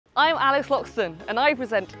I'm Alice Loxton and I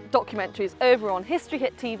present documentaries over on History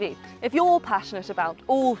Hit TV. If you're passionate about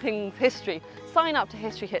all things history, sign up to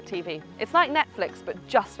History Hit TV. It's like Netflix but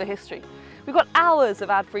just for history. We've got hours of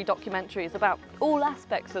ad-free documentaries about all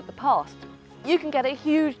aspects of the past. You can get a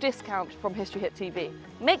huge discount from History Hit TV.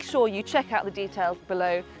 Make sure you check out the details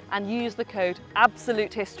below and use the code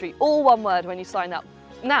ABSOLUTEHISTORY, all one word, when you sign up.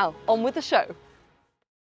 Now, on with the show.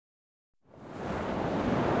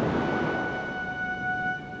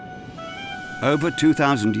 Over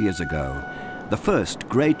 2,000 years ago, the first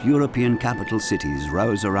great European capital cities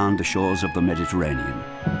rose around the shores of the Mediterranean.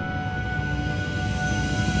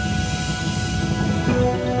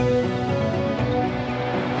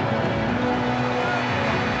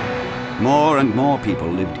 More and more people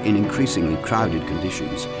lived in increasingly crowded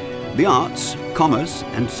conditions. The arts, commerce,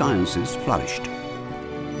 and sciences flourished.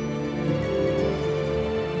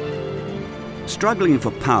 Struggling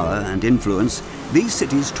for power and influence, these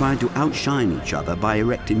cities tried to outshine each other by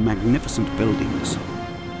erecting magnificent buildings.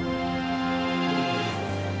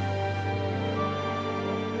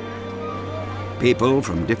 People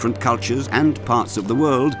from different cultures and parts of the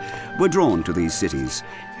world were drawn to these cities,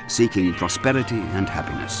 seeking prosperity and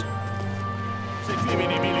happiness.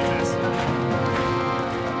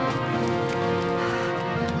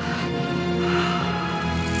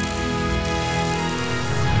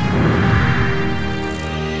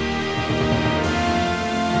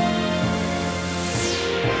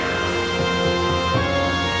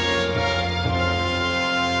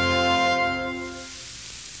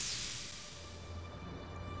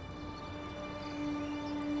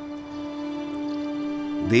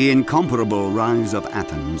 The incomparable rise of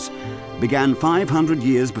Athens began 500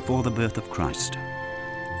 years before the birth of Christ.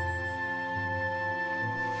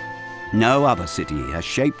 No other city has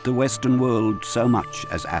shaped the Western world so much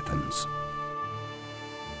as Athens.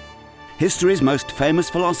 History's most famous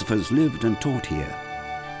philosophers lived and taught here.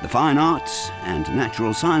 The fine arts and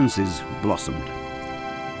natural sciences blossomed.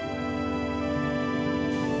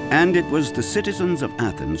 And it was the citizens of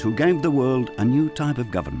Athens who gave the world a new type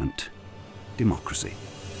of government: democracy.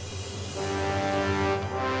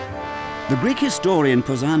 The Greek historian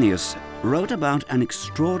Pausanias wrote about an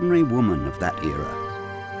extraordinary woman of that era.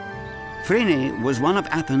 Phryne was one of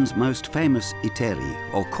Athens' most famous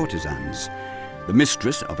hetairai, or courtesans. The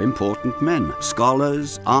mistress of important men,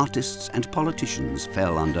 scholars, artists, and politicians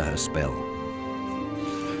fell under her spell.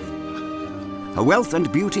 Her wealth and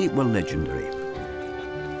beauty were legendary.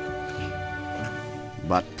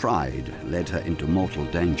 But pride led her into mortal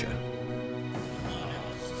danger.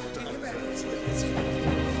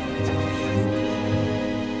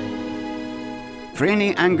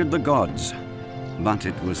 Phryne angered the gods, but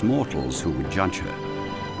it was mortals who would judge her.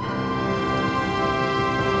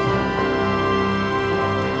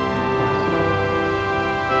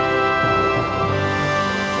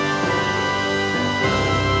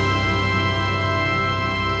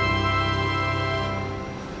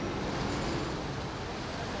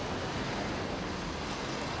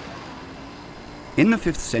 In the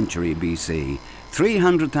 5th century BC,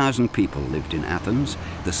 300,000 people lived in Athens.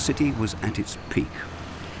 The city was at its peak.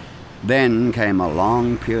 Then came a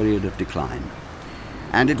long period of decline.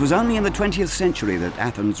 And it was only in the 20th century that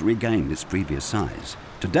Athens regained its previous size.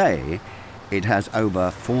 Today, it has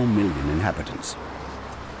over 4 million inhabitants.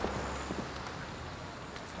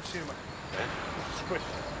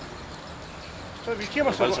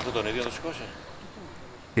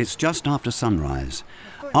 It's just after sunrise.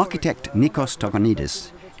 Architect Nikos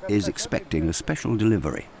Tokonidis is expecting a special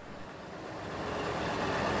delivery.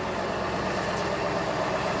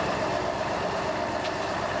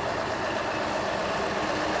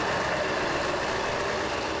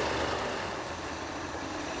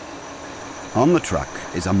 On the truck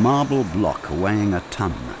is a marble block weighing a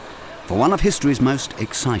ton for one of history's most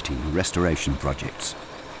exciting restoration projects.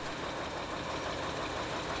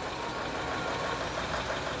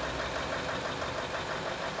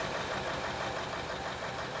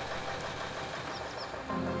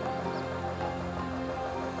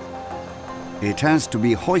 It has to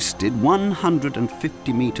be hoisted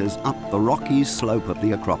 150 meters up the rocky slope of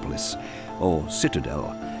the Acropolis, or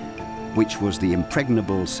citadel, which was the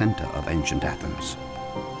impregnable center of ancient Athens.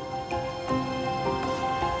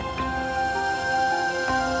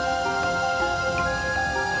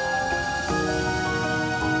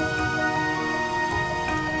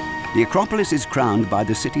 The Acropolis is crowned by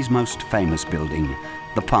the city's most famous building,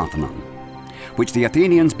 the Parthenon, which the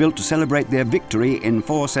Athenians built to celebrate their victory in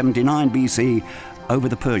 479 BC over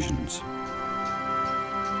the Persians.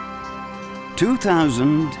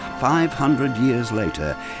 2,500 years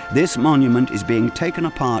later, this monument is being taken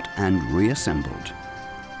apart and reassembled.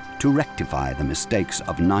 to rectify the mistakes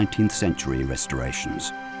of 19th century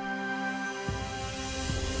restorations.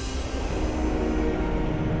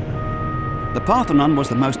 The Parthenon was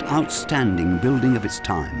the most outstanding building of its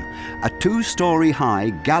time. A 2-story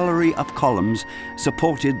high gallery of columns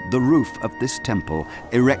supported the roof of this temple,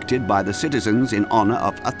 erected by the citizens in honor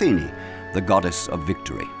of Athene, the goddess of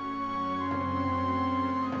victory.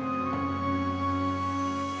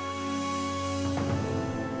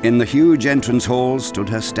 In the huge entrance hall stood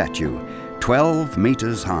her statue, 12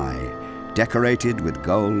 meters high, decorated with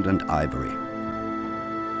gold and ivory.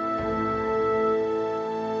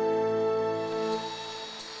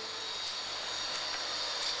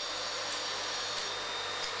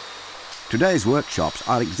 Today's workshops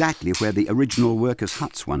are exactly where the original workers'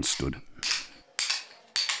 huts once stood.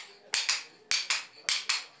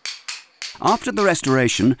 After the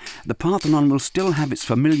restoration, the Parthenon will still have its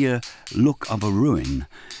familiar look of a ruin.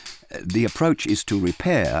 The approach is to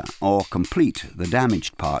repair or complete the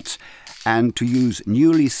damaged parts and to use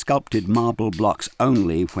newly sculpted marble blocks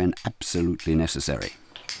only when absolutely necessary.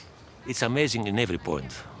 It's amazing in every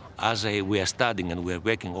point. As we are studying and we are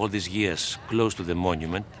working all these years close to the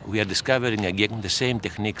monument, we are discovering again the same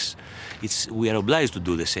techniques. We are obliged to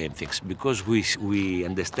do the same things because we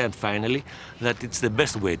understand finally that it's the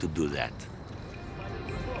best way to do that.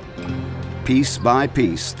 Piece by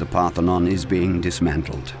piece, the Parthenon is being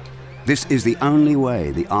dismantled. This is the only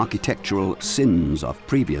way the architectural sins of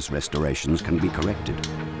previous restorations can be corrected.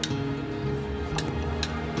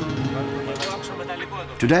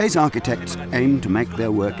 Today's architects aim to make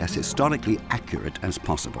their work as historically accurate as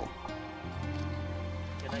possible.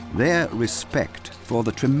 Their respect for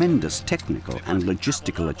the tremendous technical and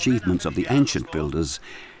logistical achievements of the ancient builders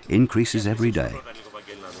increases every day.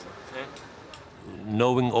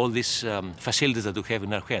 Knowing all these facilities that we have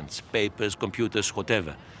in our hands, papers, computers,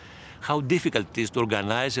 whatever, how difficult it is to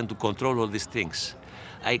organize and to control all these things.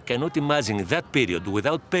 I cannot imagine that period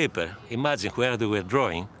without paper, imagine where they were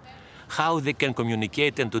drawing, how they can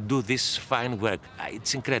communicate and to do this fine work.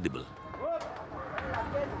 It's incredible.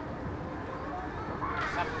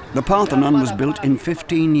 The Parthenon was built in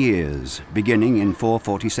 15 years, beginning in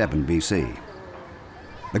 447 BC.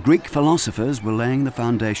 The Greek philosophers were laying the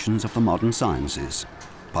foundations of the modern sciences.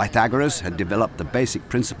 Pythagoras had developed the basic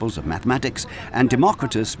principles of mathematics, and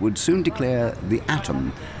Democritus would soon declare the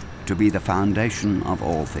atom to be the foundation of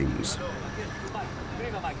all things.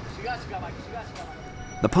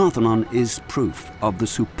 The Parthenon is proof of the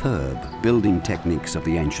superb building techniques of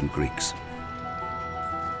the ancient Greeks.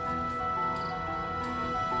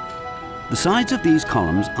 The sides of these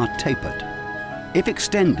columns are tapered. If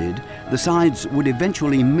extended, the sides would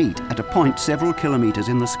eventually meet at a point several kilometers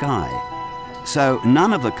in the sky. So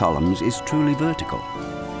none of the columns is truly vertical.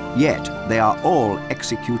 Yet they are all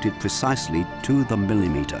executed precisely to the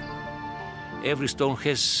millimeter. Every stone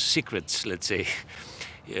has secrets, let's say,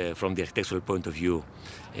 from the architectural point of view.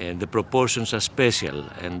 And the proportions are special,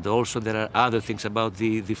 and also there are other things about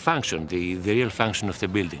the function, the real function of the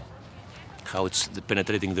building. How it's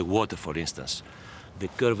penetrating the water, for instance. The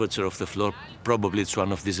curvature of the floor, probably it's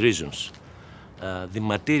one of these reasons. The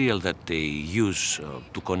material that they use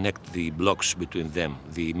to connect the blocks between them,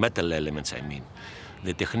 the metal elements, I mean.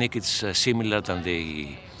 The technique is similar than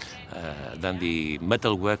the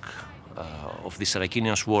metal work of the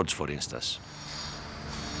Saracenian swords, for instance.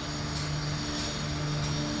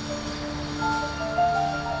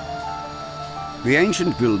 The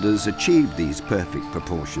ancient builders achieved these perfect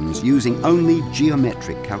proportions using only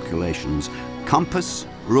geometric calculations. Compass,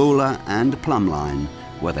 ruler, and plumb line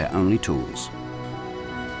were their only tools.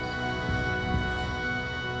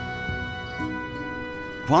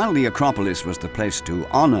 While the Acropolis was the place to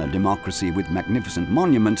honor democracy with magnificent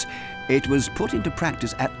monuments, it was put into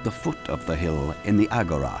practice at the foot of the hill in the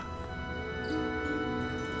Agora.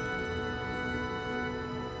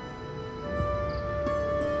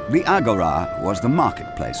 The Agora was the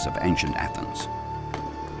marketplace of ancient Athens.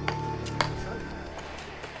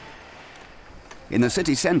 In the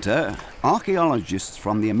city centre, archaeologists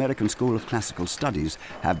from the American School of Classical Studies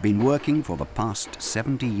have been working for the past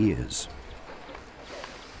 70 years.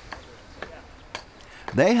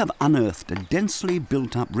 They have unearthed a densely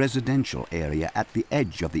built-up residential area at the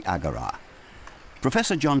edge of the Agora.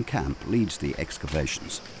 Professor John Camp leads the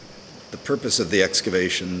excavations. The purpose of the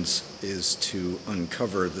excavations is to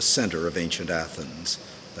uncover the center of ancient Athens,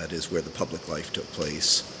 that is where the public life took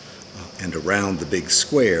place. And around the big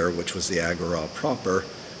square, which was the Agora proper,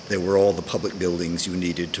 there were all the public buildings you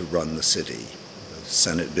needed to run the city. The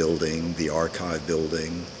Senate building, the archive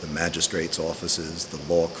building, the magistrates' offices,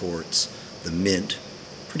 the law courts, the mint,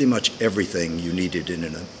 pretty much everything you needed in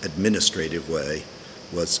an administrative way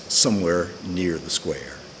was somewhere near the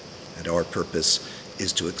square. And our purpose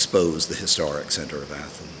is to expose the historic center of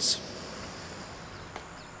Athens.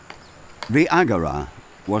 The Agora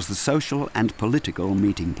was the social and political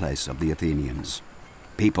meeting place of the Athenians.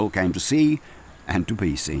 People came to see and to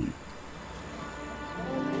be seen.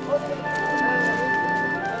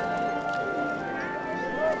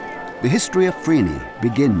 The history of Phryne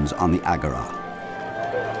begins on the Agora.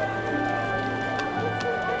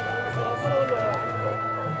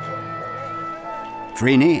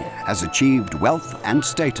 Phryne has achieved wealth and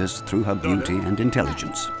status through her beauty and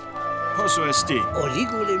intelligence.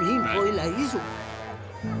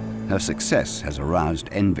 Her success has aroused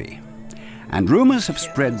envy, and rumors have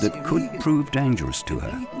spread that could prove dangerous to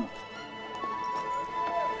her.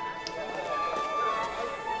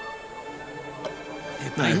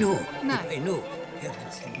 I know.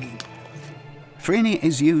 Phryne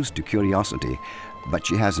is used to curiosity, but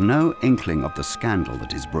she has no inkling of the scandal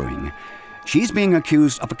that is brewing. She's being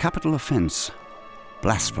accused of a capital offense,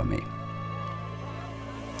 blasphemy.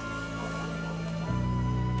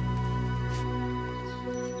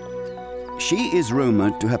 She is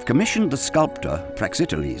rumored to have commissioned the sculptor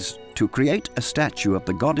Praxiteles to create a statue of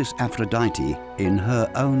the goddess Aphrodite in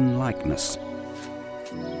her own likeness.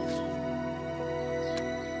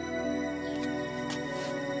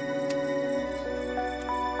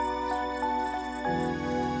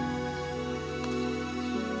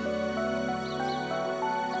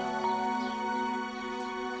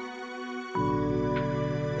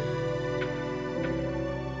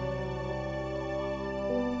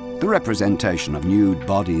 The representation of nude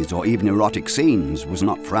bodies or even erotic scenes was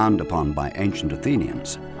not frowned upon by ancient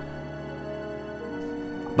Athenians.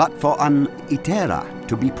 But for an Hetera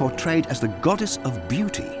to be portrayed as the goddess of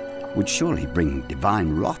beauty would surely bring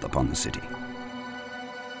divine wrath upon the city.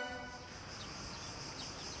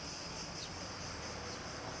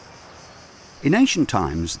 In ancient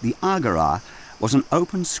times, the Agora was an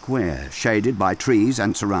open square shaded by trees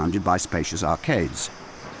and surrounded by spacious arcades.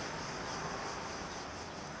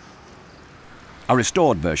 A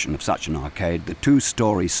restored version of such an arcade, the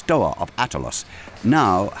two-story Stoa of Acropolis,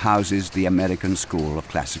 now houses the American School of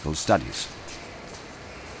Classical Studies.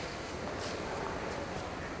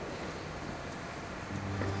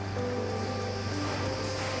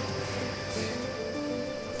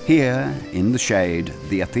 Here, in the shade,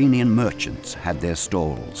 the Athenian merchants had their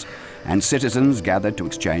stalls, and citizens gathered to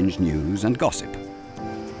exchange news and gossip.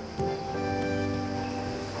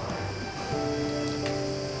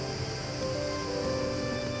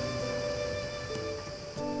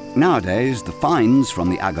 Nowadays, the finds from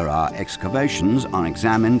the Agora excavations are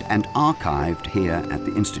examined and archived here at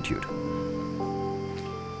the Institute.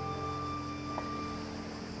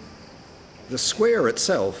 The square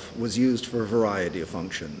itself was used for a variety of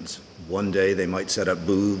functions. One day they might set up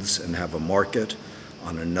booths and have a market.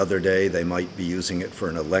 On another day they might be using it for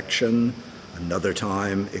an election. Another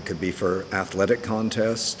time it could be for athletic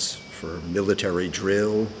contests, for military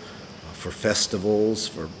drill, for festivals,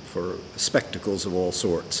 for spectacles of all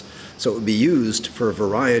sorts. So it would be used for a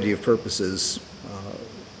variety of purposes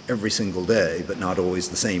every single day, but not always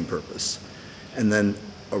the same purpose. And then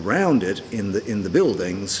around it in the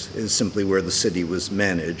buildings is simply where the city was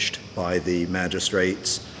managed by the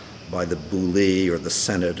magistrates, by the bouli or the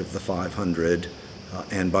Senate of the 500,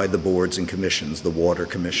 and by the boards and commissions, the water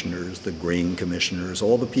commissioners, the grain commissioners,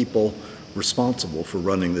 all the people responsible for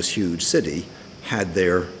running this huge city had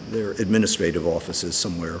their administrative offices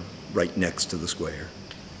somewhere right next to the square.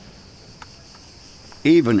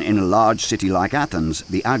 Even in a large city like Athens,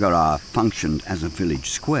 the Agora functioned as a village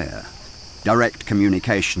square. Direct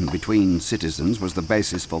communication between citizens was the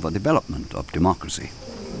basis for the development of democracy.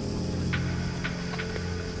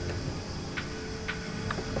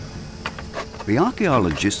 The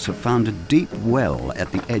archaeologists have found a deep well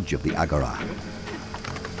at the edge of the Agora.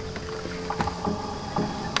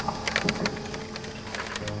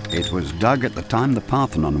 It was dug at the time the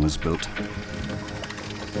Parthenon was built.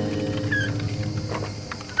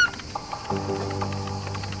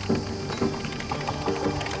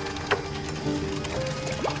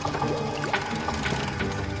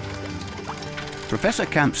 Professor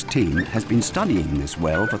Camp's team has been studying this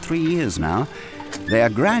well for 3 years now. They are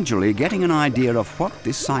gradually getting an idea of what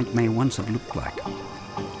this site may once have looked like.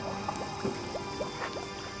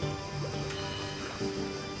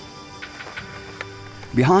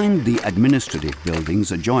 Behind the administrative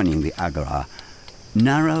buildings adjoining the Agora,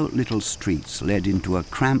 narrow little streets led into a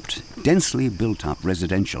cramped, densely built-up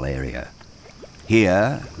residential area.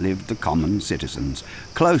 Here lived the common citizens,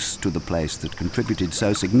 close to the place that contributed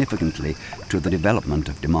so significantly to the development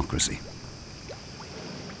of democracy.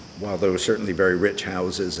 while there were certainly very rich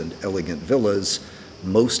houses and elegant villas,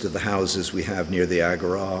 most of the houses we have near the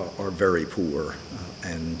Agora are very poor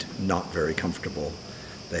and not very comfortable.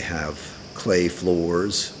 They have clay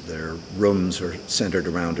floors. Their rooms are centered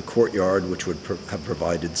around a courtyard, which would have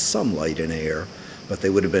provided some light and air, but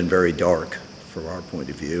they would have been very dark from our point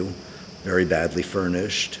of view, very badly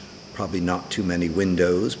furnished, probably not too many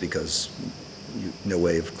windows because no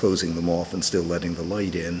way of closing them off and still letting the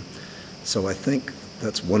light in. So I think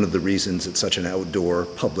that's one of the reasons that such an outdoor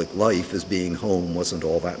public life as being home wasn't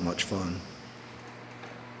all that much fun.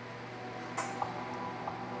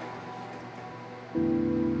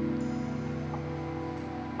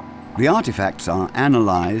 The artifacts are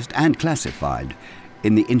analysed and classified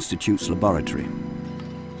in the Institute's laboratory.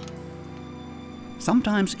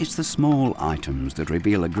 Sometimes it's the small items that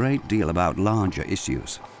reveal a great deal about larger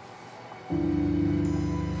issues.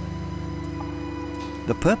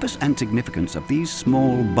 The purpose and significance of these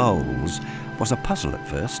small bowls was a puzzle at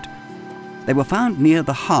first. They were found near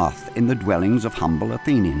the hearth in the dwellings of humble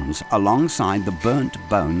Athenians, alongside the burnt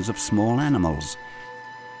bones of small animals.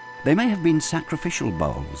 They may have been sacrificial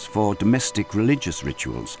bowls for domestic religious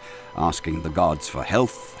rituals, asking the gods for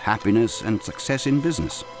health, happiness, and success in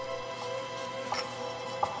business.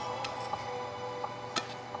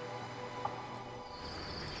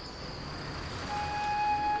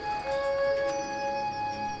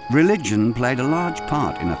 Religion played a large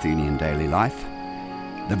part in Athenian daily life.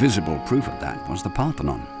 The visible proof of that was the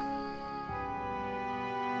Parthenon.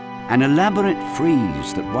 An elaborate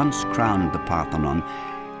frieze that once crowned the Parthenon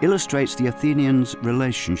illustrates the Athenians'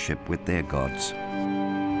 relationship with their gods.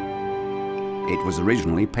 It was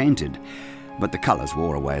originally painted, but the colours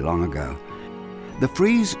wore away long ago. The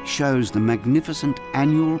frieze shows the magnificent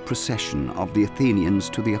annual procession of the Athenians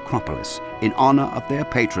to the Acropolis in honour of their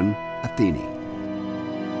patron, Athene.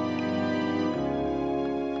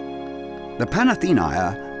 The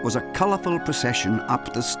Panathenaia was a colourful procession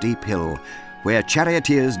up the steep hill, where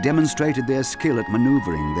charioteers demonstrated their skill at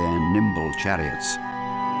manoeuvring their nimble chariots.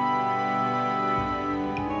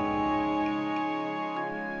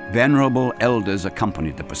 Venerable elders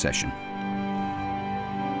accompanied the procession.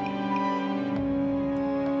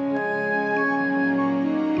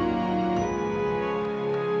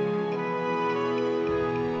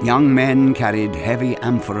 Young men carried heavy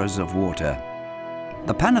amphoras of water.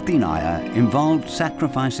 The Panathenaia involved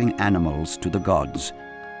sacrificing animals to the gods.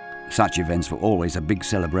 Such events were always a big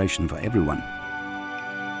celebration for everyone.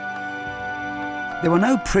 There were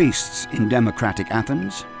no priests in democratic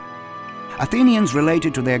Athens. Athenians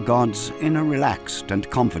related to their gods in a relaxed and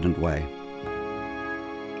confident way.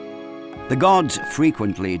 The gods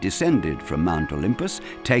frequently descended from Mount Olympus,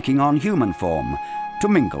 taking on human form to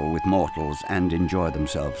mingle with mortals and enjoy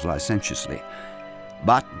themselves licentiously.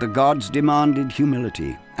 But the gods demanded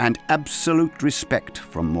humility and absolute respect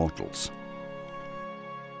from mortals.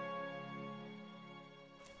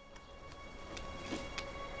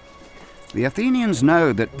 The Athenians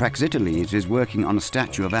know that Praxiteles is working on a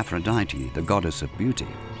statue of Aphrodite, the goddess of beauty.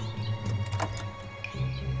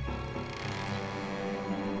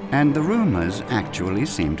 And the rumours actually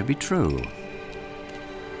seem to be true.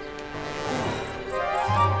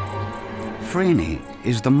 Phryne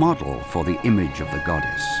is the model for the image of the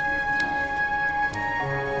goddess.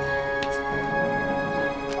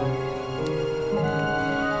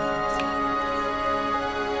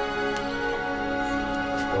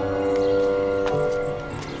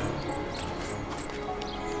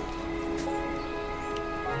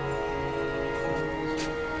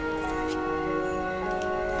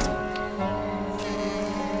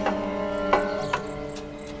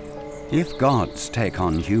 If gods take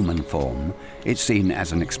on human form, it's seen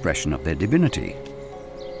as an expression of their divinity.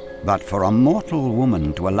 But for a mortal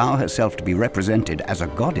woman to allow herself to be represented as a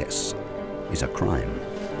goddess is a crime.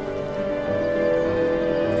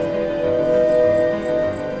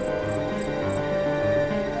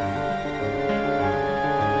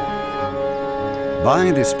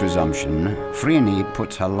 By this presumption, Phryne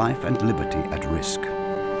puts her life and liberty at risk.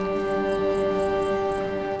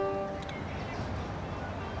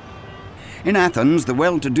 In Athens, the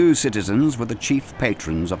well-to-do citizens were the chief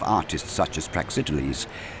patrons of artists such as Praxiteles.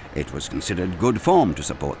 It was considered good form to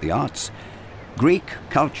support the arts. Greek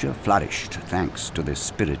culture flourished thanks to this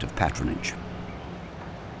spirit of patronage.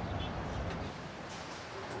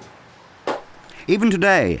 Even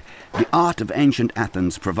today, the art of ancient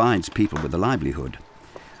Athens provides people with a livelihood.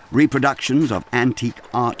 Reproductions of antique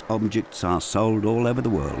art objects are sold all over the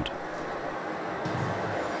world.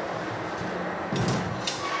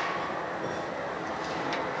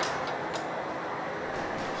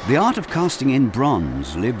 The art of casting in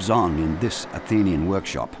bronze lives on in this Athenian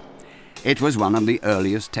workshop. It was one of the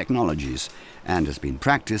earliest technologies and has been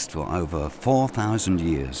practiced for over 4,000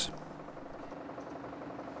 years.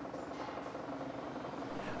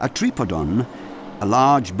 A tripodon, a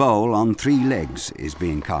large bowl on 3 legs, is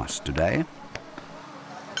being cast today.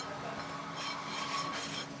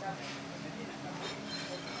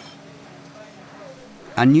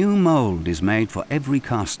 A new mould is made for every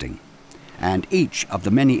casting, and each of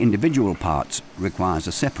the many individual parts requires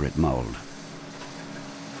a separate mould.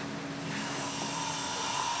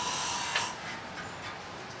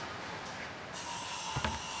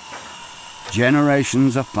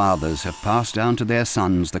 Generations of fathers have passed down to their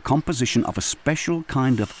sons the composition of a special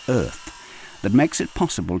kind of earth that makes it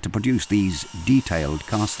possible to produce these detailed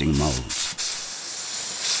casting moulds.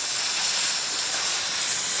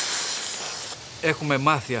 Έχουμε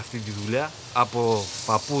μάθει αυτή τη δουλειά από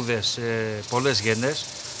παππούδες πολλές γενές,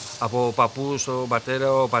 από παππού στον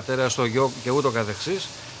πατέρα, ο πατέρας στο γιο και ούτω καθεξής.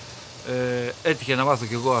 Έτυχε να μάθω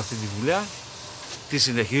κι εγώ αυτή τη δουλειά, τη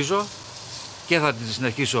συνεχίζω και θα τη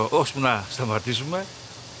συνεχίσω ώσπου να σταματήσουμε.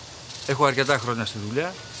 Έχω αρκετά χρόνια στη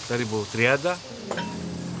δουλειά, περίπου 30.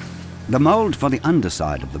 The mould for the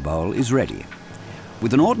underside of the bowl is ready.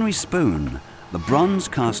 With an ordinary spoon, the bronze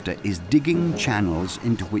caster is digging channels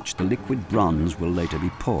into which the liquid bronze will later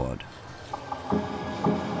be poured.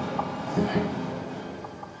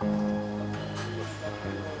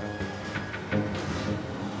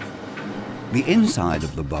 The inside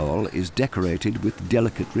of the bowl is decorated with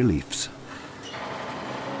delicate reliefs.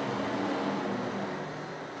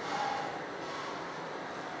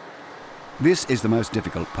 This is the most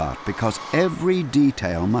difficult part because every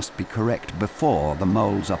detail must be correct before the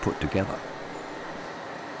moulds are put together.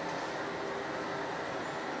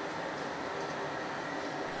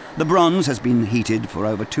 The bronze has been heated for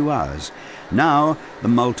over 2 hours. Now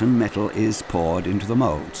the molten metal is poured into the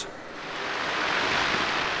moulds.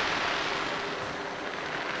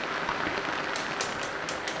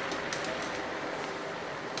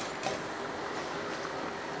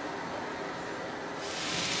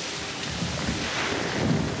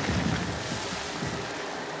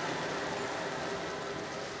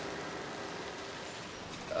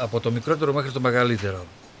 Από το μικρότερο μέχρι το μεγαλύτερο.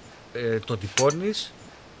 Το τυπώνεις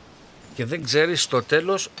και δεν ξέρεις στο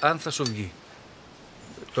τέλος αν θα σου βγει.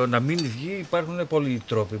 Το να μην βγει υπάρχουν πολλοί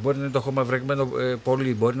τρόποι. Μπορεί να είναι το χώμα βρεγμένο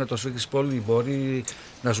πολύ, μπορεί να το σφίξεις πολύ, μπορεί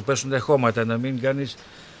να σου πέσουν χώματα, να μην κάνεις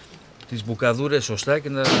τις μπουκαδούρες σωστά και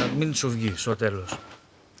να μην σου βγει στο τέλος.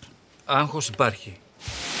 Άγχος υπάρχει.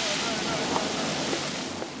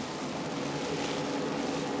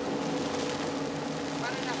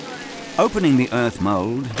 Opening the earth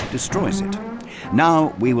mould destroys it. Now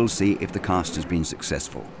we will see if the cast has been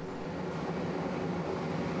successful.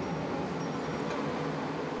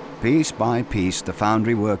 Piece by piece, the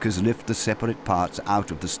foundry workers lift the separate parts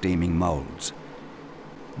out of the steaming moulds.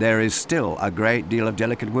 There is still a great deal of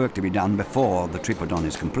delicate work to be done before the tripodon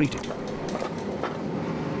is completed.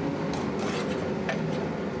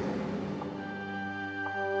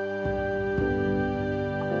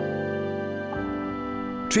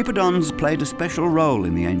 Tripodons played a special role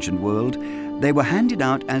in the ancient world. They were handed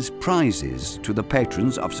out as prizes to the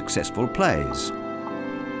patrons of successful plays.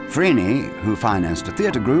 Freni, who financed a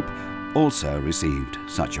theatre group, also received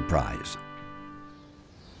such a prize.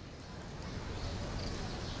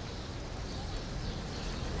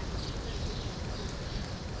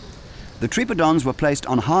 The tripodons were placed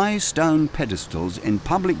on high stone pedestals in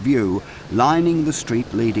public view, lining the street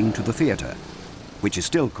leading to the theatre, which is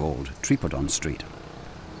still called Tripodon Street.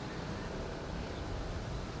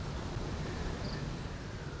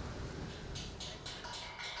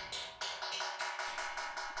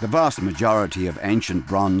 The vast majority of ancient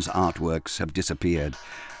bronze artworks have disappeared,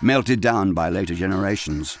 melted down by later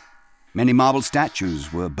generations. Many marble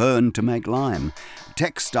statues were burned to make lime.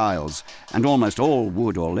 Textiles and almost all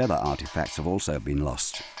wood or leather artifacts have also been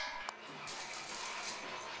lost.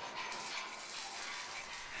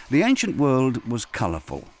 The ancient world was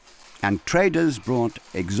colourful, and traders brought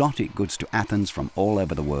exotic goods to Athens from all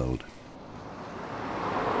over the world.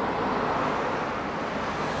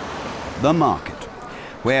 The market,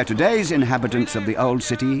 where today's inhabitants of the old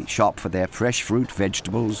city shop for their fresh fruit,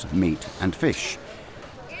 vegetables, meat and fish.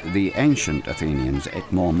 The ancient Athenians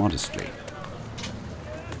ate more modestly.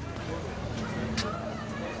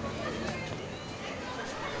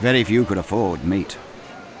 Very few could afford meat.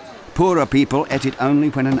 Poorer people ate it only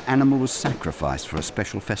when an animal was sacrificed for a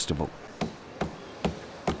special festival.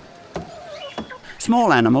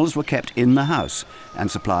 Small animals were kept in the house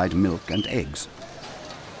and supplied milk and eggs.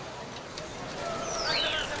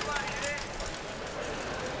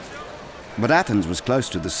 But Athens was close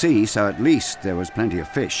to the sea, so at least there was plenty of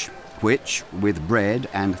fish. which, with bread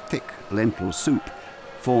and thick lentil soup,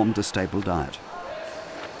 formed the staple diet.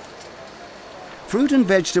 Fruit and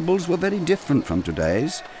vegetables were very different from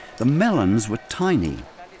today's. The melons were tiny,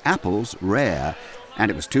 apples rare,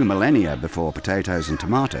 and it was 2 millennia before potatoes and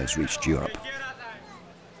tomatoes reached Europe.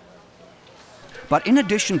 But in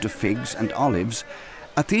addition to figs and olives,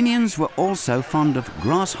 Athenians were also fond of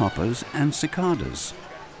grasshoppers and cicadas,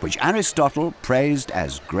 which Aristotle praised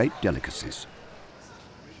as great delicacies.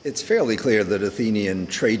 It's fairly clear that Athenian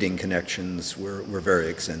trading connections were very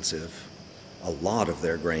extensive. A lot of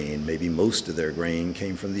their grain, maybe most of their grain,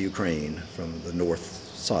 came from the Ukraine, from the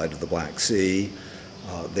north side of the Black Sea.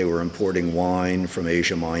 They were importing wine from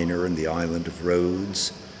Asia Minor and the island of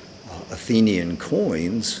Rhodes. Athenian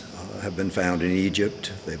coins have been found in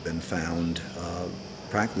Egypt. They've been found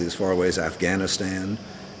practically as far away as Afghanistan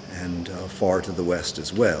and far to the west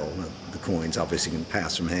as well. The coins obviously can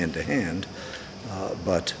pass from hand to hand,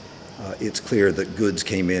 but it's clear that goods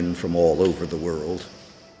came in from all over the world.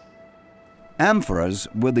 Amphoras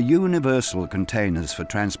were the universal containers for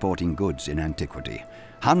transporting goods in antiquity.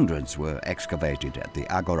 Hundreds were excavated at the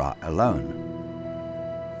Agora alone.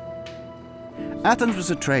 Athens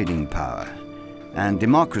was a trading power, and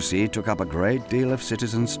democracy took up a great deal of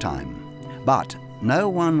citizens' time. But no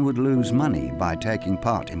one would lose money by taking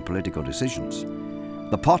part in political decisions.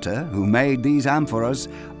 The potter who made these amphoras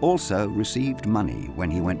also received money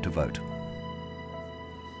when he went to vote.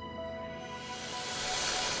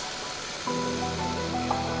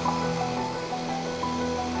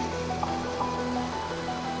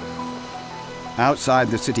 Outside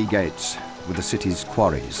the city gates were the city's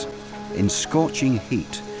quarries. In scorching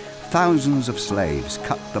heat, thousands of slaves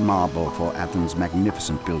cut the marble for Athens'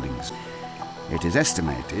 magnificent buildings. It is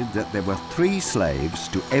estimated that there were 3 slaves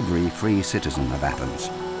to every free citizen of Athens.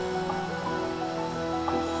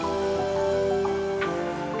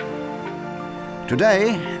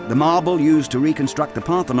 Today, the marble used to reconstruct the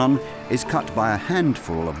Parthenon is cut by a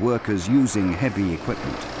handful of workers using heavy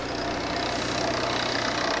equipment.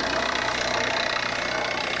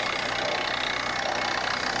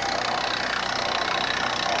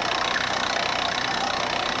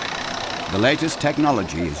 The latest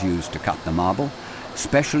technology is used to cut the marble.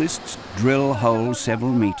 Specialists drill holes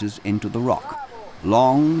several meters into the rock.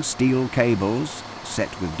 Long steel cables, set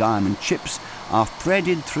with diamond chips, are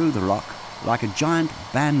threaded through the rock like a giant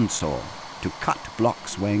bandsaw to cut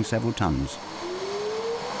blocks weighing several tons.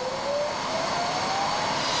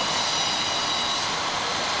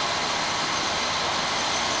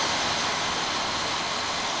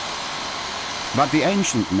 But the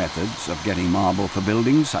ancient methods of getting marble for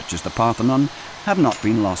buildings, such as the Parthenon, have not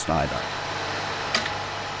been lost either.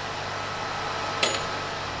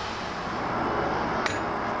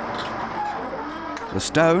 The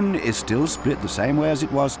stone is still split the same way as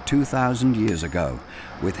it was 2,000 years ago,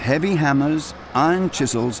 with heavy hammers, iron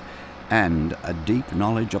chisels, and a deep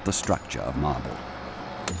knowledge of the structure of marble.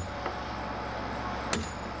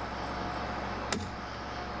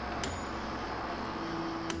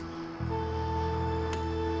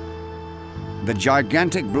 The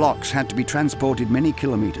gigantic blocks had to be transported many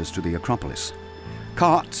kilometers to the Acropolis.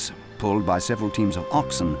 Carts, pulled by several teams of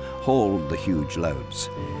oxen, hauled the huge loads.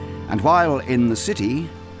 And while in the city,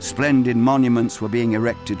 splendid monuments were being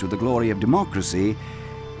erected to the glory of democracy,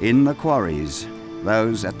 in the quarries,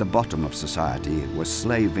 those at the bottom of society were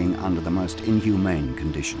slaving under the most inhumane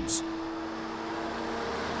conditions.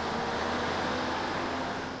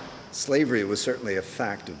 Slavery was certainly a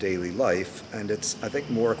fact of daily life, and it's, I think,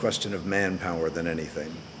 more a question of manpower than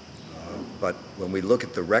anything. But when we look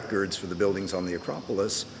at the records for the buildings on the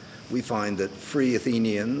Acropolis, we find that free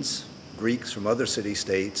Athenians, Greeks from other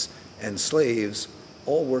city-states, and slaves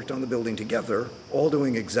all worked on the building together, all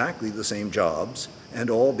doing exactly the same jobs, and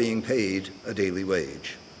all being paid a daily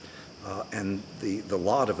wage. And the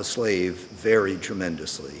lot of a slave varied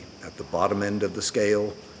tremendously. At the bottom end of the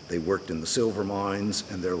scale, they worked in the silver mines,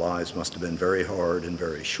 and their lives must have been very hard and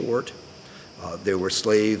very short. There were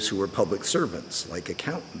slaves who were public servants, like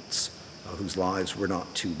accountants, whose lives were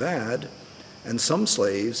not too bad. And some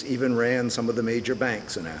slaves even ran some of the major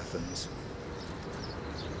banks in Athens.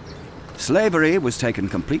 Slavery was taken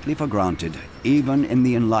completely for granted, even in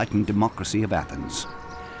the enlightened democracy of Athens.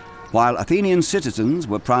 While Athenian citizens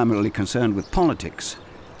were primarily concerned with politics,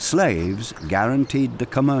 slaves guaranteed the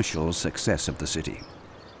commercial success of the city.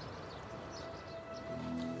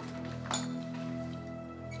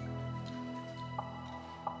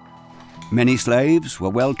 Many slaves were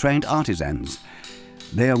well-trained artisans.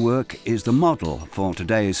 Their work is the model for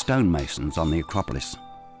today's stonemasons on the Acropolis.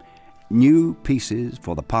 New pieces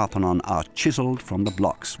for the Parthenon are chiseled from the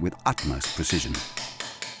blocks with utmost precision.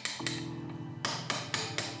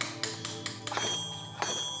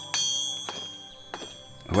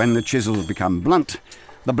 When the chisels become blunt,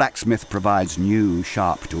 the blacksmith provides new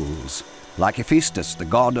sharp tools. Like Hephaestus, the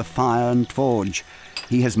god of fire and forge,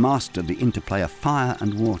 he has mastered the interplay of fire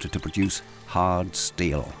and water to produce hard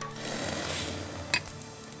steel.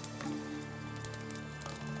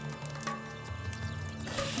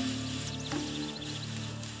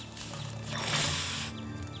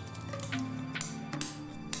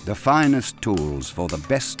 The finest tools for the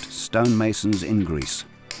best stonemasons in Greece.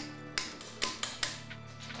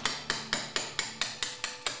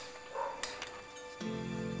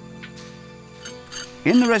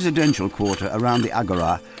 In the residential quarter around the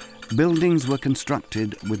Agora, buildings were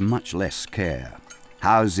constructed with much less care.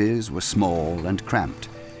 Houses were small and cramped.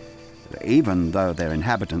 Even though their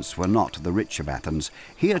inhabitants were not the rich of Athens,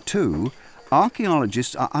 here too,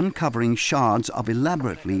 archaeologists are uncovering shards of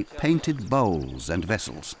elaborately painted bowls and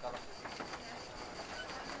vessels.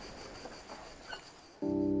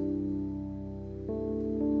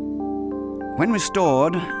 When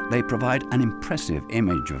restored, they provide an impressive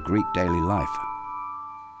image of Greek daily life.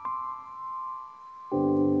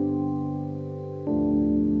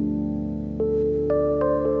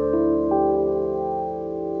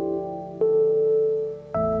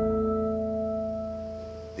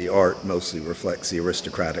 The art mostly reflects the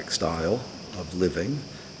aristocratic style of living,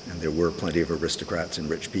 and there were plenty of aristocrats and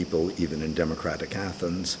rich people even in democratic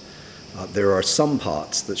Athens. There are some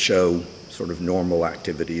pots that show sort of normal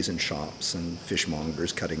activities in shops and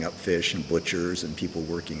fishmongers cutting up fish and butchers and people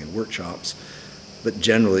working in workshops. But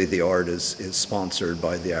generally the art is sponsored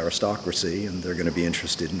by the aristocracy, and they're going to be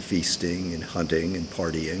interested in feasting and hunting and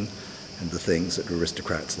partying and the things that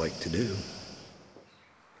aristocrats like to do.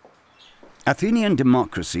 Athenian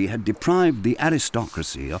democracy had deprived the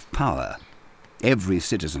aristocracy of power. Every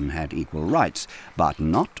citizen had equal rights, but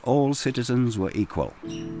not all citizens were equal.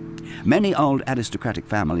 Many old aristocratic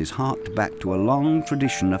families harked back to a long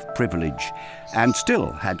tradition of privilege and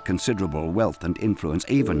still had considerable wealth and influence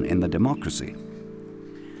even in the democracy.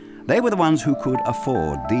 They were the ones who could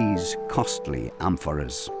afford these costly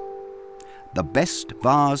amphoras. The best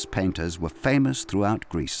vase painters were famous throughout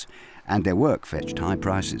Greece, and their work fetched high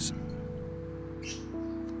prices.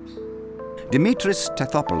 Dimitris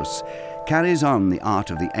Tathopoulos carries on the art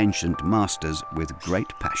of the ancient masters with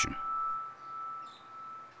great passion.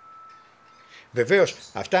 Βεβαίως,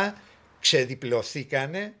 αυτά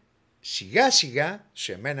ξεδιπλωθήκανε σιγά σιγά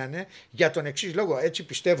σε μένανε για τον εξής λόγο, έτσι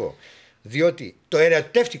πιστεύω, διότι το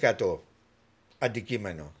ερωτεύτηκα το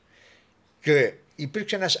αντικείμενο και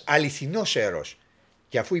υπήρξε ένας αληθινός έρος,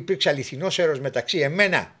 και αφού υπήρξε αληθινός έρος μεταξύ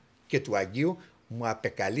εμένα και του Αγγείου, μου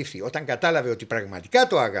απεκαλύφθη. Όταν κατάλαβε ότι πραγματικά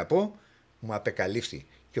το αγαπώ, μου απεκαλύφθη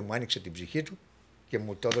και μου άνοιξε την ψυχή του και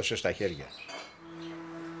μου το έδωσε στα χέρια.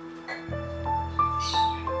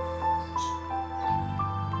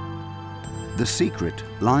 The secret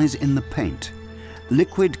lies in the paint.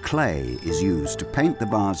 Liquid clay is used to paint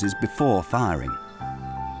the vases before firing.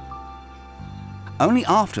 Only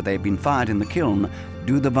after they've been fired in the kiln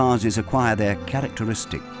do the vases acquire their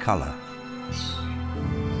characteristic colour.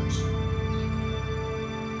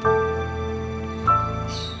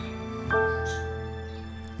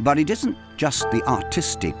 But it isn't just the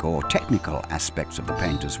artistic or technical aspects of the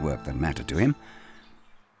painter's work that matter to him.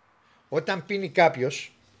 Όταν πίνει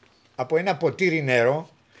κάποιος από ένα ποτήρι νερό,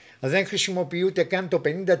 δεν χρησιμοποιεί ούτε καν το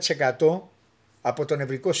 50% από το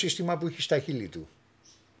νευρικό σύστημα που έχει στα χείλη του.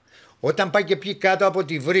 Όταν πάει και πιει κάτω από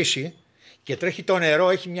τη βρύση και τρέχει το νερό,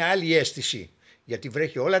 έχει μια άλλη αίσθηση, γιατί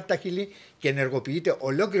βρέχει όλα τα χείλη και ενεργοποιείται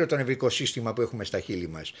ολόκληρο το νευρικό σύστημα που έχουμε στα χείλη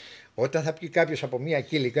μας. Όταν θα πιει κάποιος από μια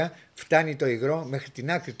κύλικα, φτάνει το υγρό μέχρι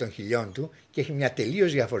την άκρη των χειλιών του και έχει μια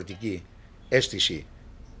τελείως διαφορετική αίσθηση.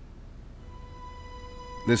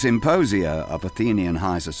 The symposia of Athenian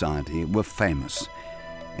high society were famous.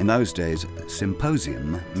 In those days, symposium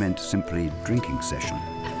meant simply drinking session.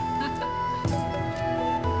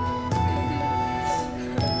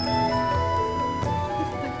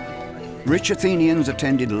 Rich Athenians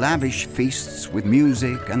attended lavish feasts with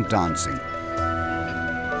music and dancing.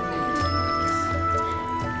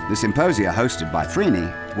 The symposia hosted by Phryne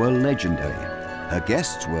were legendary. Her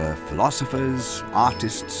guests were philosophers,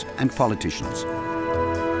 artists, and politicians.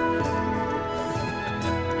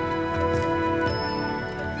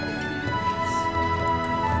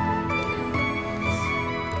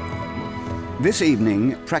 This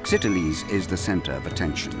evening, Praxiteles is the center of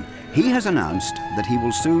attention. He has announced that he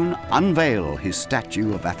will soon unveil his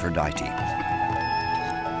statue of Aphrodite.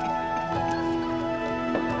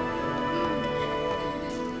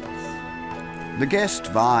 The guests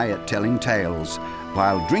vie at telling tales,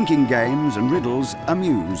 while drinking games and riddles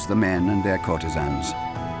amuse the men and their courtesans.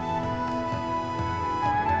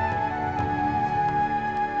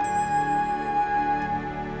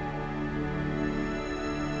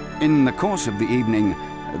 In the course of the evening,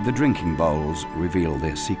 the drinking bowls reveal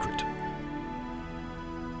their secret.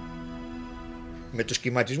 Με τους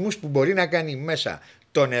κυματισμούς που μπορεί να κάνει μέσα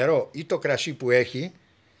το νερό ή το κρασί που έχει,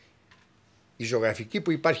 η ζωγραφική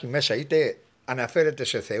που υπάρχει μέσα είτε αναφέρεται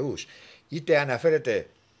σε θεούς, είτε αναφέρεται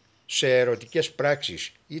σε ερωτικές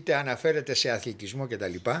πράξεις, είτε αναφέρεται σε αθλητισμό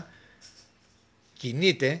κτλ.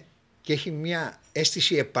 Κινείται και έχει μια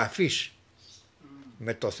αίσθηση επαφής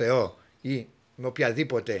με το Θεό ή με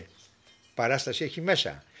οποιαδήποτε παράσταση έχει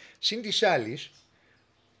μέσα. Συν της άλλης,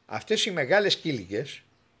 αυτές οι μεγάλες κήλικες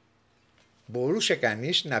μπορούσε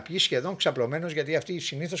κανείς να πιει σχεδόν ξαπλωμένος, γιατί αυτοί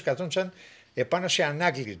συνήθως καθόντουσαν επάνω σε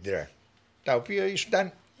ανάκλητρα, τα οποία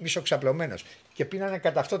ήταν μισοξαπλωμένος και πίνανε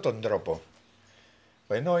κατά αυτόν τον τρόπο.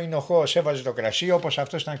 Ενώ ο Ινοχώος έβαζε το κρασί, όπως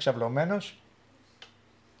αυτός ήταν ξαπλωμένος,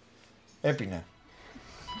 έπινε.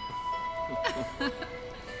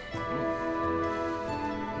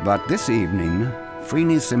 But this evening,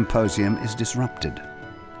 Phryne's symposium is disrupted.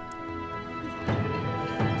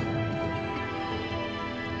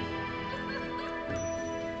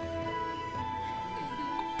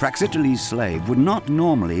 Praxiteles' slave would not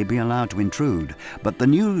normally be allowed to intrude, but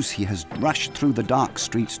the news he has rushed through the dark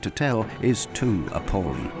streets to tell is too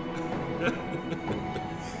appalling.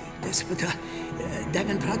 Despota,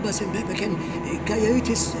 dagan pragmas in bebeken,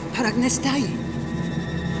 gaiotis paragnestai.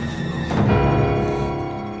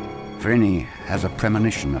 Phryne has a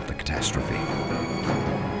premonition of the catastrophe.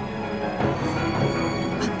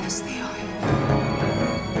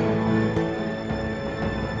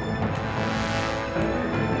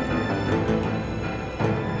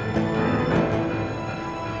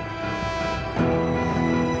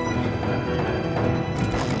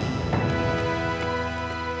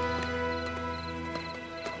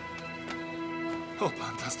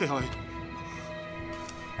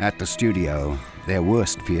 At the studio, their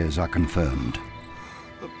worst fears are confirmed.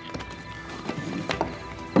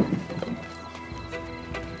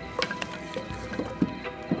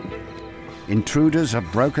 Intruders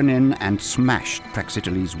have broken in and smashed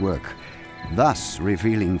Praxiteles' work, thus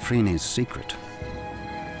revealing Phryne's secret.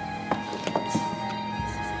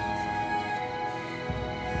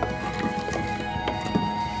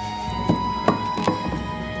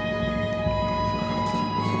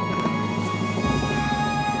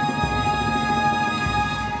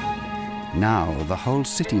 Now the whole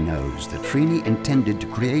city knows that Phryne intended to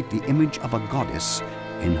create the image of a goddess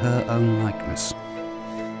in her own likeness.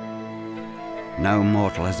 No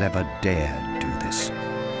mortal has ever dared do this.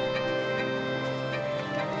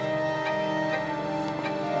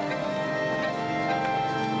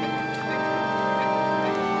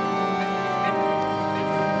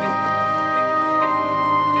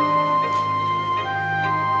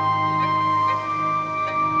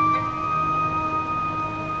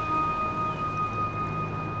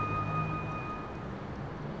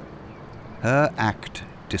 Her act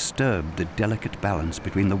disturbed the delicate balance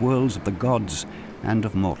between the worlds of the gods and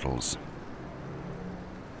of mortals.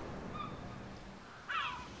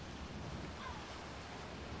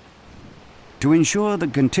 To ensure the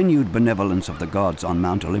continued benevolence of the gods on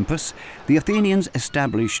Mount Olympus, the Athenians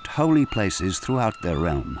established holy places throughout their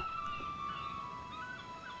realm.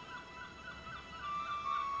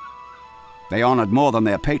 They honored more than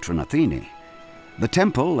their patron Athene. The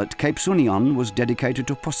temple at Cape Sunion was dedicated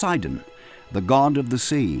to Poseidon, the god of the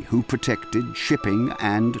sea, who protected shipping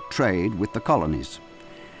and trade with the colonies.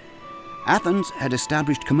 Athens had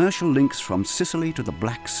established commercial links from Sicily to the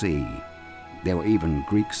Black Sea. There were even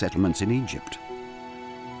Greek settlements in Egypt.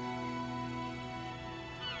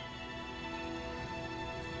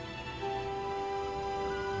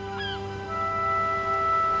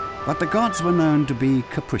 But the gods were known to be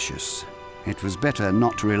capricious. It was better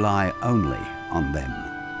not to rely only on them.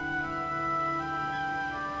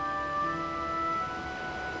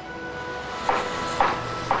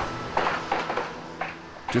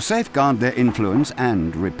 To safeguard their influence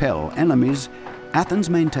and repel enemies, Athens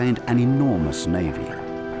maintained an enormous navy.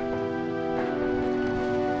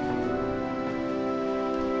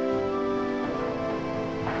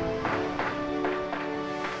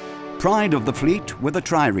 Pride of the fleet were the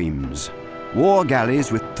triremes, war galleys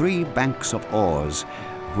with 3 banks of oars,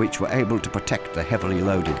 which were able to protect the heavily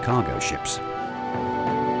loaded cargo ships.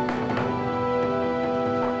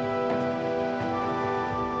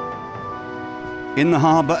 In the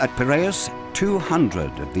harbour at Piraeus,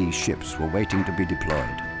 200 of these ships were waiting to be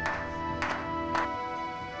deployed.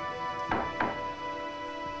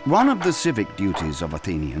 One of the civic duties of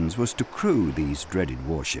Athenians was to crew these dreaded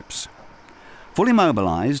warships. Fully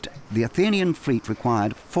mobilized, the Athenian fleet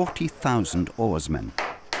required 40,000 oarsmen.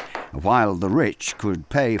 While the rich could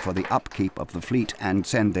pay for the upkeep of the fleet and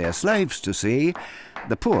send their slaves to sea,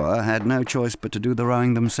 the poor had no choice but to do the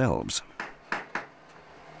rowing themselves.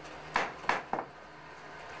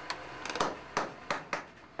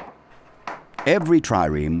 Every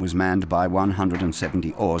trireme was manned by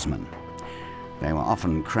 170 oarsmen. They were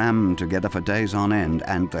often crammed together for days on end,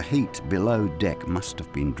 and the heat below deck must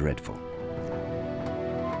have been dreadful.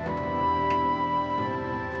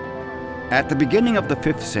 At the beginning of the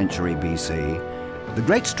 5th century BC, the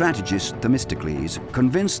great strategist Themistocles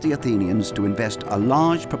convinced the Athenians to invest a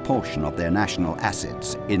large proportion of their national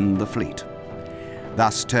assets in the fleet,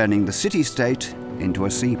 thus turning the city-state into a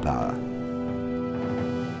sea power.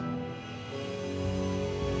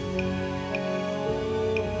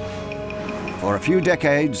 For a few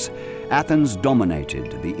decades, Athens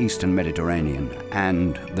dominated the eastern Mediterranean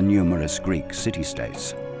and the numerous Greek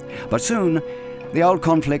city-states. But soon, the old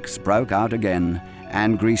conflicts broke out again,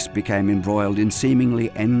 and Greece became embroiled in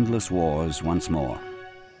seemingly endless wars once more.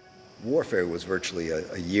 Warfare was virtually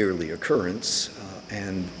a yearly occurrence,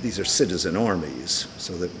 and these are citizen armies,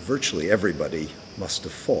 so that virtually everybody must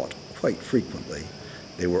have fought quite frequently.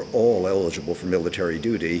 They were all eligible for military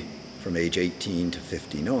duty from age 18 to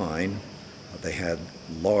 59. They had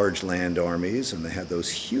large land armies, and they had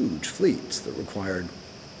those huge fleets that required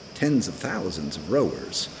tens of thousands of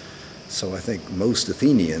rowers. So I think most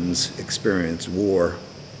Athenians experienced war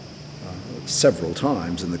several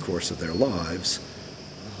times in the course of their lives.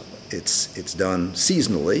 It's done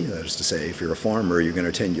seasonally, that is to say, if you're a farmer, you're going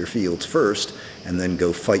to tend your fields first and then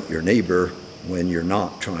go fight your neighbor when you're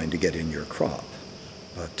not trying to get in your crop.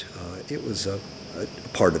 But it was a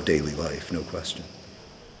part of daily life, no question.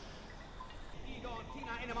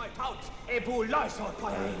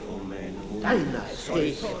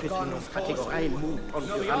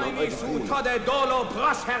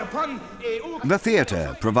 The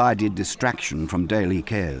theatre provided distraction from daily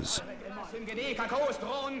cares.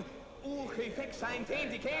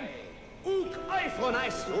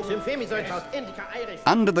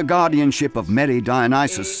 Under the guardianship of merry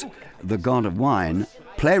Dionysus, the god of wine,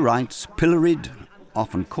 playwrights pilloried,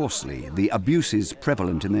 often coarsely, the abuses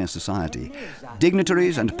prevalent in their society.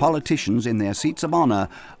 Dignitaries and politicians in their seats of honor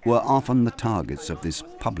were often the targets of this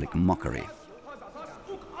public mockery.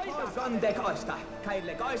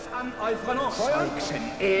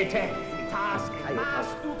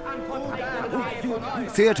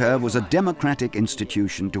 Theatre was a democratic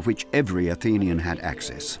institution to which every Athenian had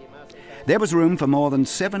access. There was room for more than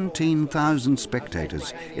 17,000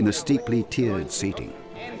 spectators in the steeply tiered seating.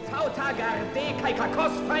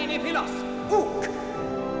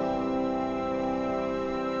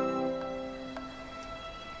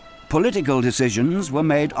 Political decisions were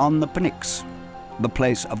made on the Pnyx, the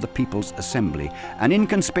place of the People's Assembly, an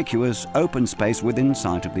inconspicuous open space within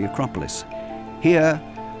sight of the Acropolis. Here,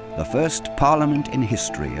 the first parliament in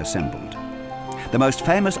history assembled. The most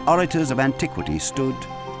famous orators of antiquity stood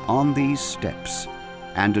on these steps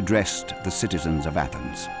and addressed the citizens of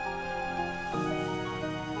Athens.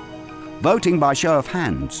 Voting by show of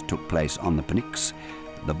hands took place on the Pnyx,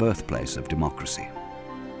 the birthplace of democracy.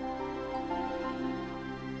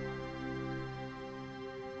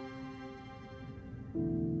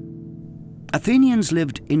 Athenians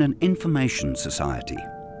lived in an information society.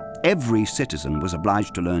 Every citizen was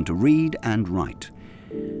obliged to learn to read and write.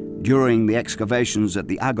 During the excavations at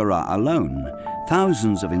the Agora alone,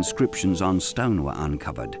 thousands of inscriptions on stone were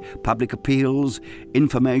uncovered, public appeals,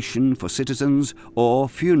 information for citizens, or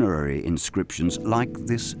funerary inscriptions like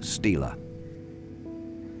this stela.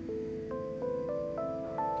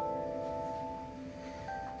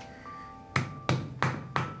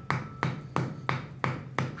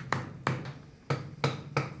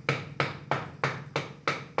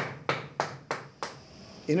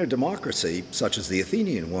 In a democracy, such as the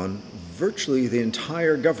Athenian one, virtually the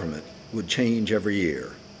entire government would change every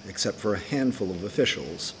year, except for a handful of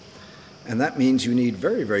officials. And that means you need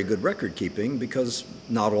very, very good record keeping, because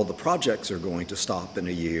not all the projects are going to stop in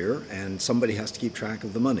a year, and somebody has to keep track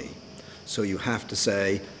of the money. So you have to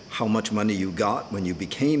say how much money you got when you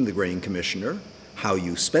became the grain commissioner, how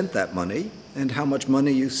you spent that money, and how much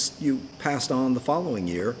money you passed on the following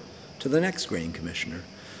year to the next grain commissioner.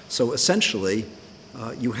 So essentially,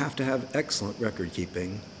 you have to have excellent record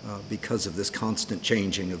keeping because of this constant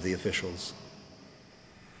changing of the officials.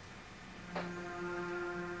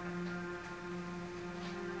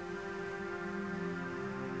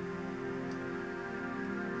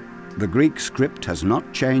 The Greek script has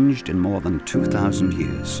not changed in more than 2,000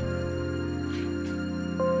 years.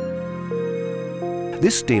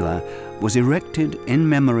 This stela was erected in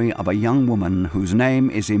memory of a young woman whose name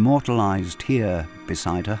is immortalized here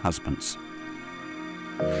beside her husband's.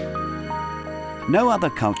 No other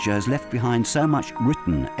culture has left behind so much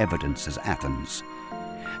written evidence as Athens.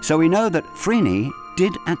 So we know that Phryne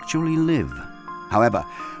did actually live. However,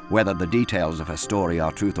 whether the details of her story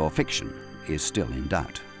are truth or fiction is still in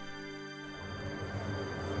doubt.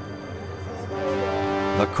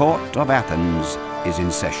 The court of Athens is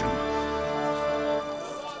in session.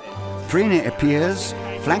 Phryne appears,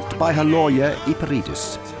 flanked by her lawyer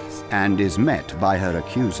Hyperides, and is met by her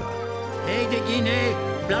accuser. Heidegine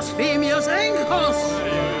blasphemious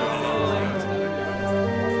enkos!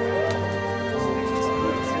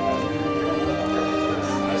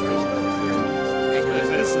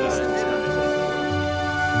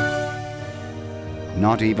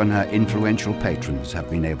 Not even her influential patrons have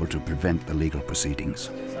been able to prevent the legal proceedings.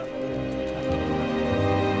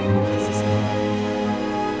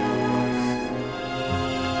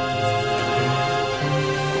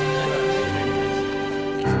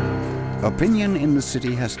 Opinion in the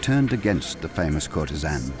city has turned against the famous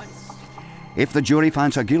courtesan. If the jury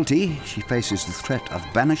finds her guilty, she faces the threat of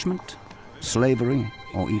banishment, slavery,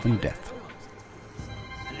 or even death.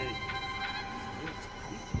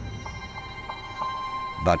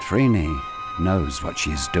 But Phryne knows what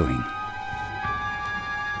she's doing.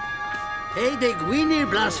 Heidegine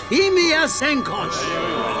blasphemious enkos!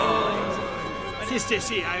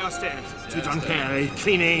 Sistesi aioste, tutonkeri,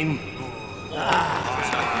 klinin.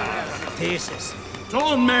 Thesis.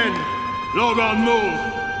 Ton men, logon nu,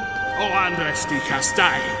 o andres di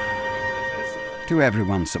castai. To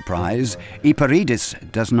everyone's surprise, Hyperides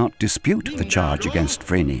does not dispute the charge against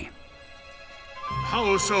Phryne.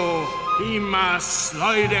 Hauso imas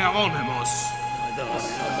loideronymos.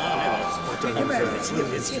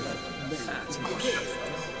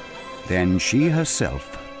 Then she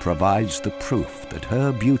herself provides the proof that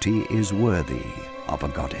her beauty is worthy of a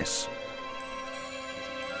goddess.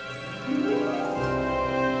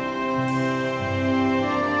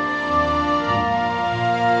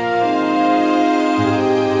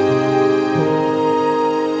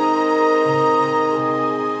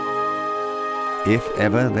 If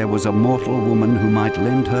ever there was a mortal woman who might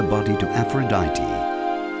lend her body to Aphrodite,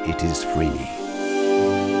 it is Phryne.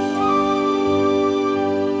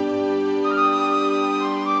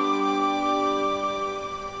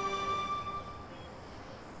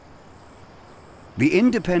 The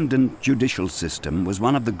independent judicial system was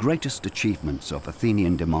one of the greatest achievements of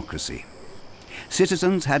Athenian democracy.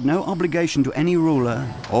 Citizens had no obligation to any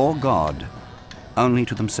ruler or god, only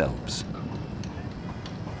to themselves.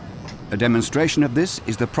 A demonstration of this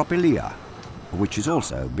is the Propylaea, which is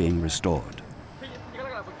also being restored.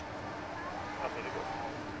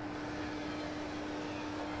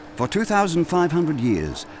 For 2,500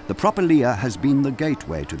 years, the Propylaea has been the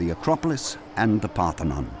gateway to the Acropolis and the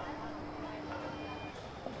Parthenon.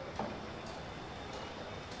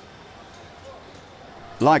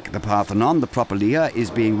 Like the Parthenon, the Propylaea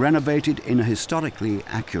is being renovated in a historically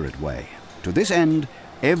accurate way. To this end,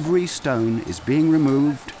 every stone is being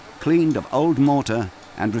removed, cleaned of old mortar,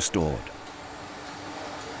 and restored.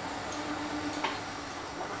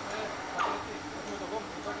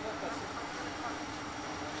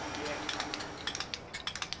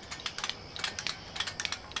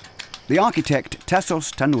 The architect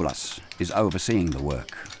Tassos Tanoulas is overseeing the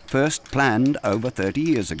work, first planned over 30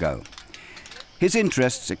 years ago. His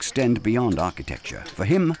interests extend beyond architecture. For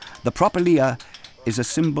him, the Propylaea is a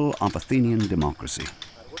symbol of Athenian democracy.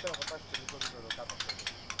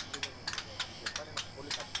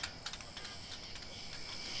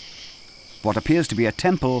 What appears to be a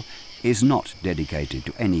temple is not dedicated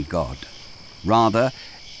to any god. Rather,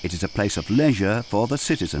 it is a place of leisure for the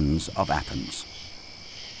citizens of Athens.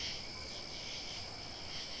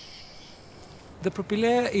 The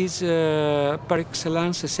Propylaea is par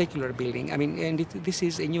excellence a secular building. I mean, and this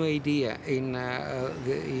is a new idea in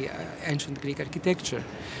the ancient Greek architecture.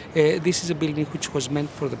 This is a building which was meant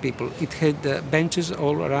for the people. It had benches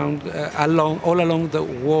all around, all along the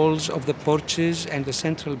walls of the porches and the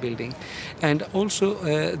central building, and also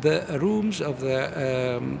the rooms of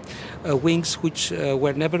the wings which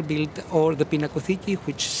were never built, or the pinakotheki,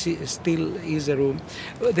 which still is a room.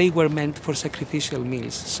 They were meant for sacrificial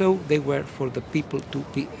meals, so they were for the people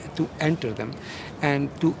to enter them and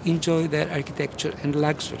to enjoy their architecture and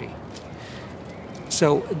luxury.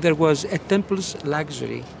 So there was a temple's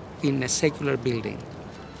luxury in a secular building.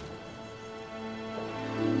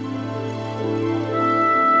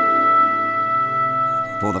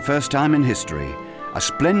 For the first time in history, a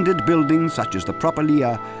splendid building such as the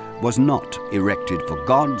Acropolis was not erected for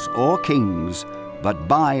gods or kings, but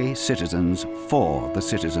by citizens for the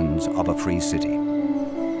citizens of a free city.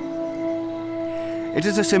 It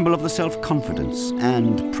is a symbol of the self-confidence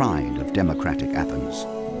and pride of democratic Athens.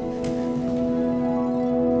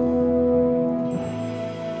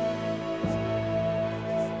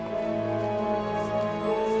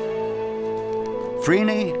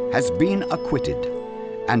 Phryne has been acquitted,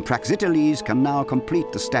 and Praxiteles can now complete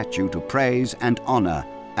the statue to praise and honor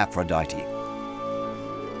Aphrodite.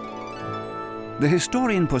 The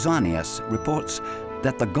historian Pausanias reports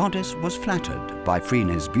that the goddess was flattered by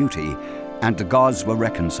Phryne's beauty, and the gods were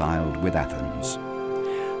reconciled with Athens.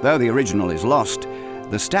 Though the original is lost,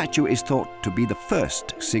 the statue is thought to be the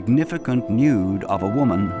first significant nude of a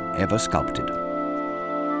woman ever sculpted.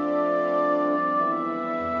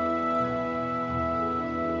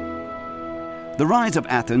 The rise of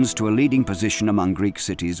Athens to a leading position among Greek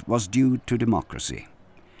cities was due to democracy,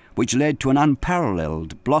 which led to an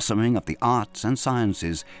unparalleled blossoming of the arts and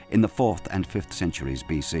sciences in the 4th and 5th centuries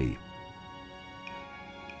BC.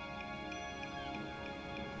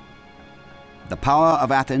 The power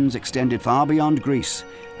of Athens extended far beyond Greece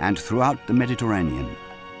and throughout the Mediterranean.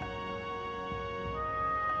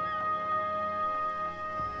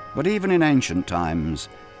 But even in ancient times,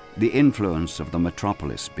 the influence of the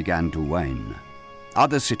metropolis began to wane.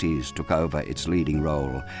 Other cities took over its leading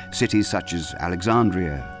role, cities such as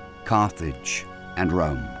Alexandria, Carthage, and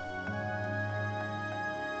Rome.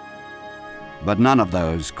 But none of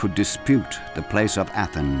those could dispute the place of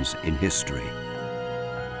Athens in history.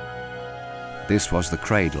 This was the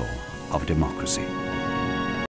cradle of democracy.